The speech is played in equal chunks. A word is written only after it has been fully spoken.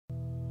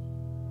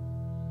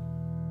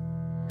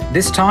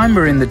This time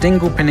we're in the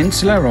Dingle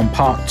Peninsula on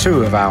part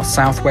 2 of our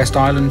Southwest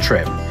Island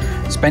trip,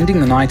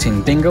 spending the night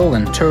in Dingle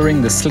and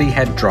touring the Slea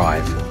Head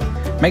Drive.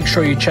 Make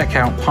sure you check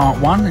out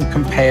part 1 and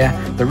compare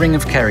the Ring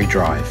of Kerry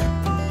Drive.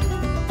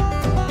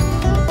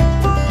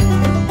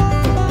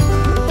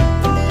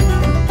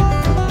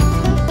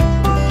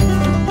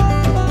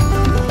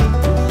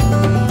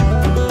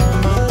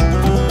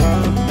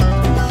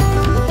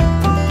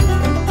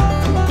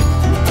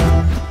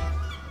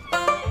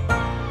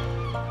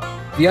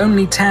 The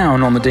only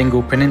town on the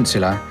Dingle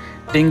Peninsula,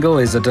 Dingle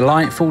is a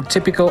delightful,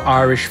 typical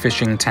Irish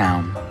fishing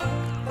town.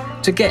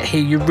 To get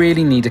here you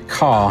really need a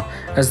car,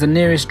 as the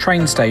nearest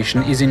train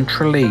station is in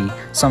Tralee,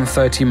 some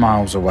 30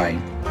 miles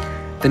away.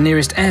 The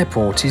nearest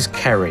airport is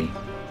Kerry.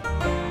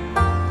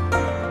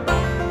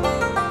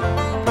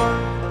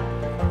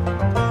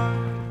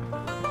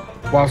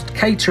 Whilst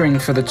catering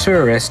for the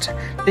tourist,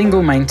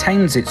 Dingle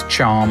maintains its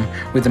charm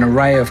with an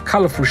array of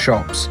colourful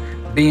shops,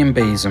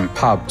 B&Bs and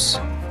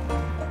pubs.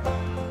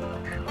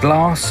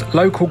 Glass,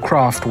 local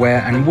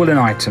craftware and woolen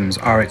items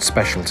are its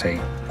specialty.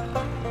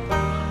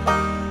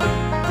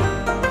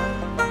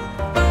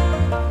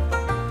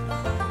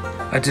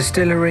 A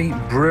distillery,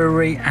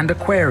 brewery and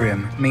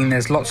aquarium mean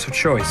there's lots of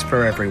choice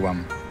for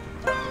everyone.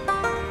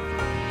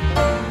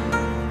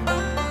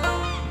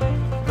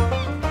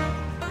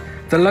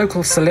 The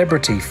local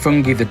celebrity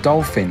Fungi the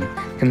dolphin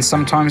can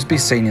sometimes be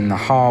seen in the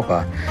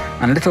harbour,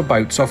 and little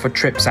boats offer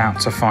trips out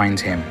to find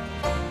him.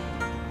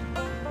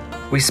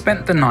 We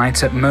spent the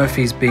night at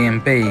Murphy's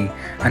B&B,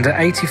 and at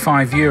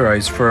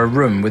 €85 for a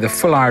room with a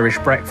full Irish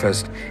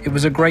breakfast, it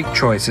was a great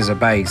choice as a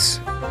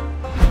base.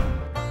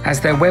 As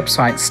their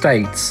website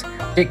states,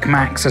 Dick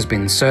Mack has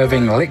been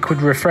serving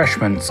liquid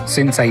refreshments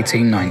since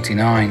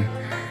 1899.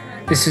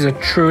 This is a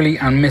truly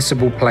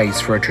unmissable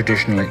place for a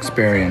traditional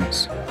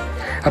experience.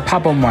 A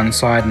pub on one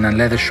side and a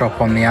leather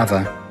shop on the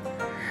other.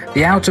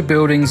 The outer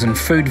buildings and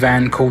food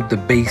van called the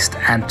Beast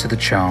add to the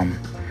charm.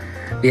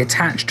 The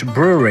attached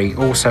brewery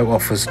also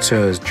offers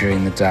tours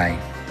during the day.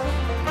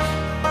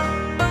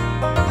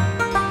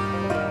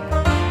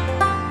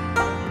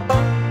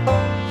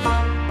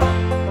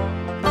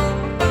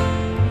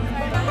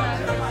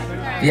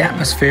 The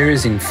atmosphere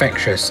is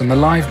infectious, and the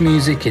live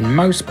music in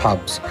most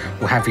pubs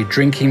will have you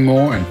drinking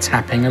more and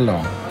tapping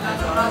along.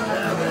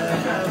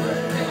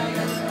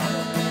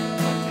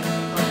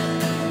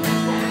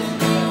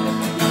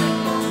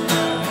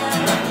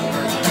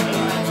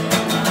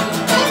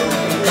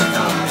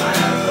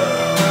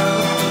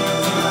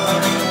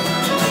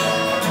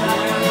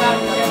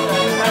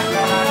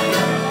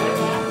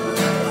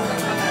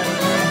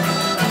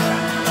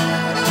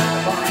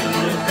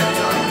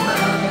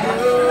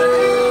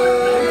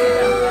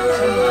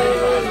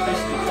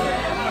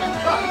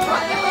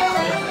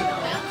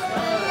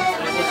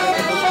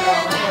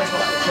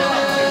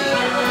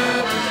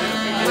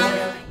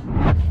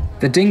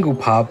 The Dingle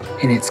pub,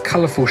 in its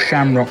colourful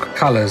shamrock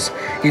colours,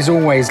 is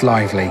always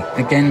lively,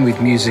 again with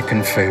music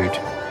and food.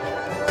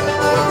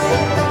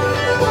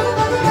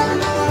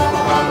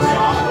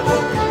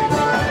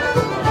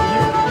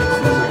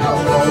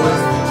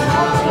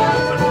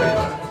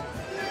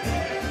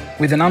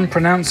 With an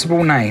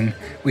unpronounceable name,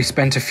 we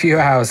spent a few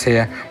hours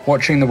here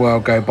watching the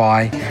world go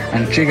by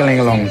and jiggling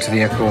along to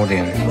the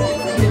accordion.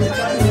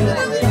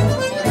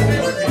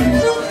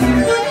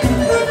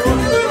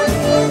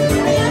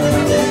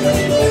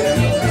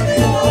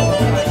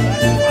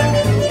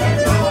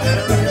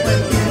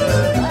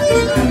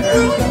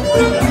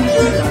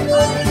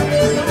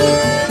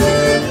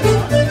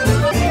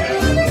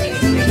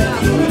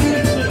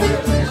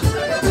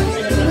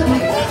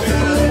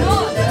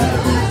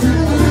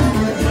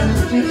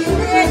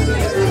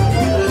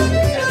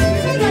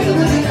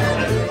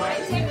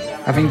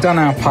 Having done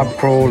our pub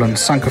crawl and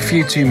sunk a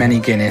few too many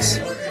Guinness,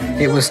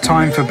 it was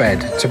time for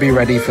bed to be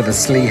ready for the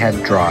Slea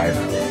Head Drive.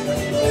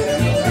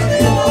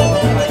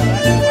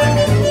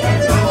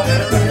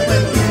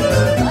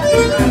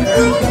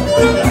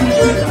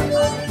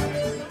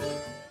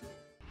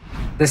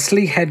 The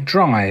Slea Head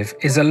Drive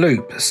is a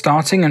loop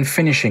starting and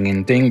finishing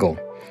in Dingle.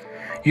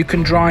 You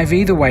can drive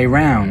either way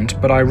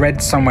round, but I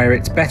read somewhere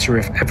it's better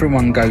if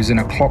everyone goes in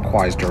a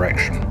clockwise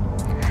direction.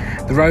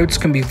 The roads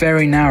can be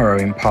very narrow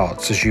in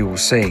parts, as you will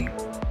see.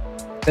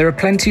 There are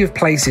plenty of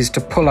places to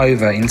pull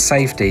over in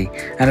safety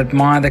and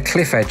admire the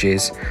cliff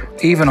edges,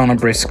 even on a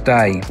brisk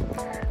day.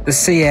 The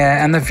sea air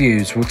and the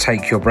views will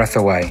take your breath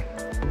away.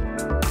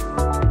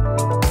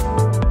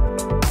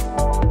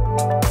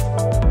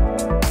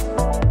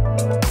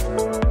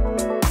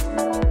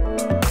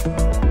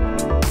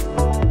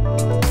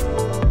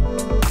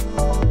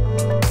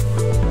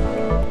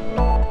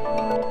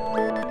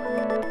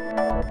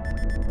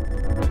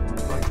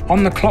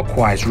 On the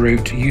clockwise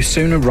route, you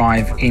soon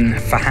arrive in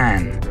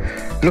Fahan.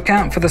 Look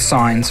out for the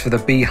signs for the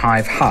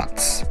Beehive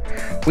Huts.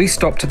 We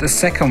stopped at the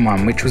second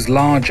one, which was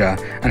larger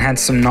and had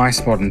some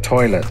nice modern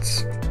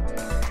toilets.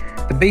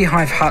 The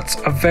Beehive Huts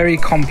are very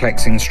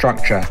complex in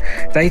structure,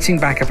 dating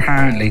back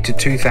apparently to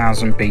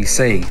 2000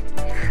 BC.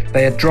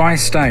 They are dry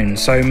stone,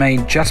 so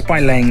made just by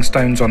laying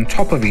stones on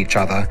top of each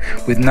other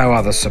with no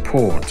other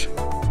support.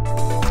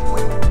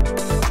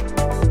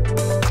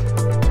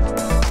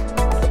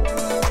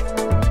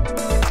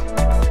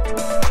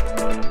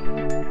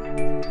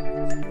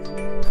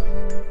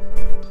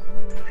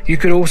 You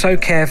could also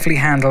carefully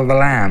handle the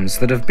lambs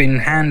that have been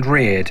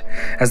hand-reared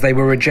as they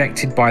were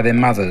rejected by their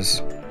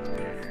mothers.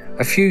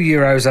 A few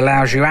euros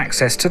allows you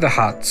access to the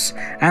huts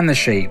and the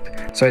sheep,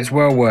 so it's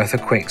well worth a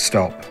quick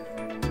stop.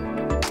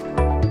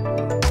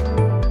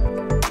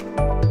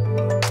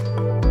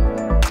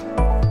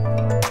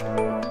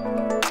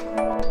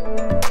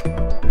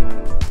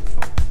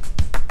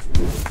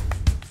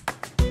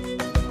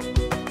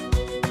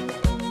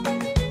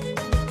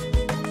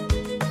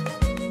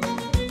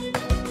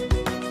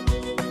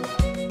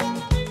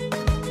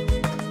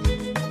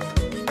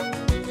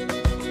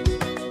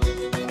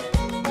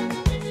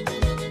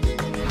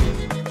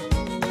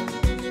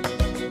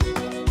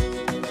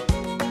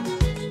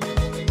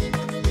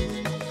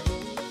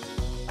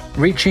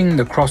 Reaching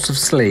the Cross of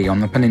Slea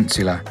on the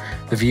peninsula,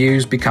 the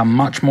views become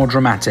much more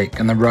dramatic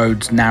and the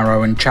roads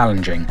narrow and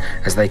challenging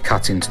as they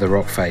cut into the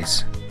rock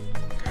face.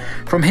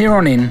 From here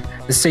on in,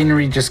 the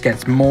scenery just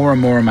gets more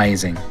and more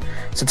amazing,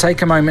 so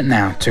take a moment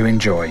now to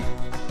enjoy.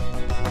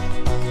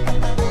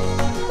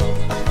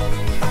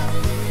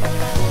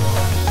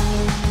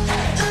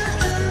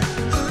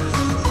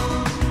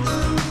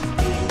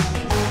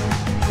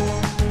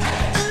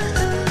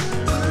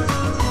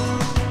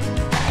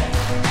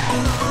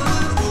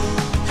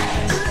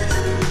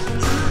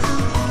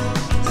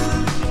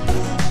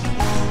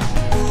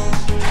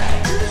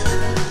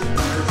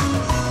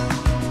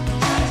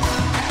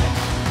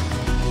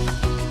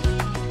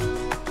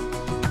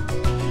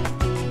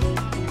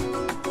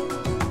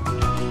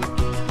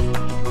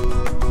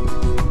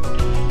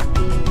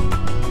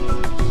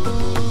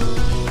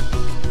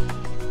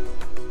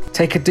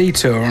 Take a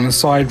detour on a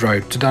side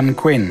road to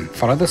Dunquin,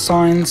 follow the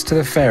signs to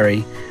the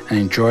ferry and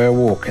enjoy a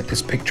walk at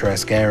this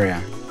picturesque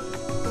area.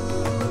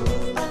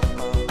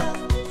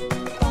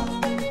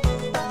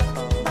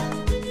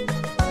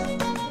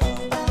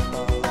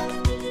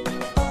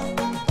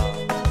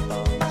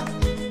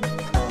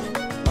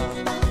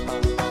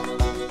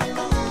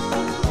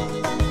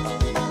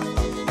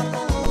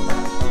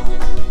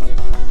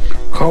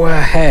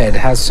 Slea Head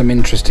has some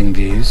interesting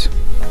views.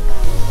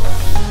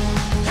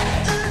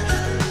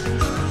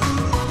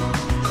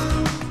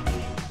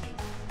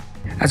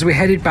 As we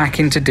headed back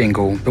into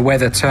Dingle, the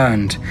weather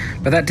turned,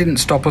 but that didn't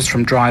stop us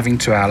from driving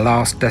to our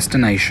last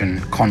destination,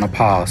 Connor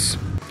Pass.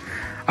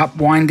 Up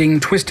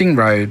winding, twisting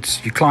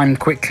roads, you climb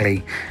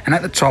quickly, and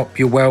at the top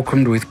you're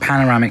welcomed with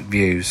panoramic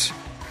views.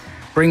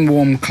 Bring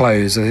warm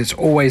clothes as it's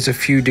always a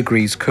few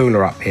degrees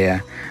cooler up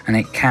here, and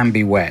it can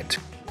be wet.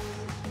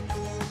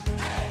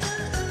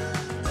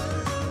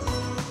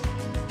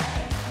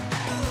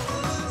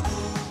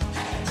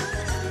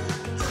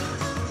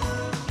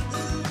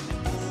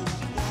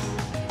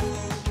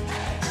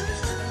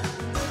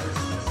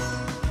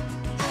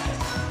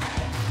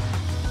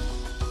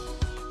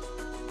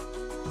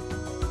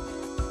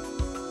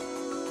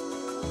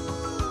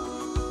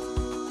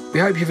 We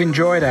hope you've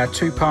enjoyed our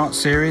two-part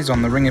series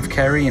on the Ring of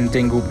Kerry and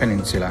Dingle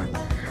Peninsula.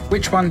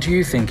 Which one do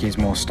you think is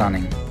more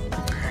stunning?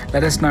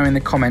 Let us know in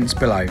the comments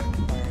below.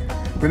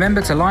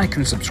 Remember to like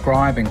and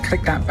subscribe and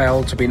click that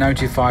bell to be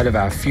notified of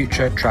our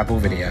future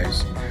travel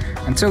videos.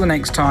 Until the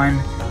next time,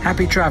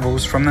 happy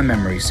travels from the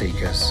Memory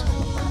Seekers.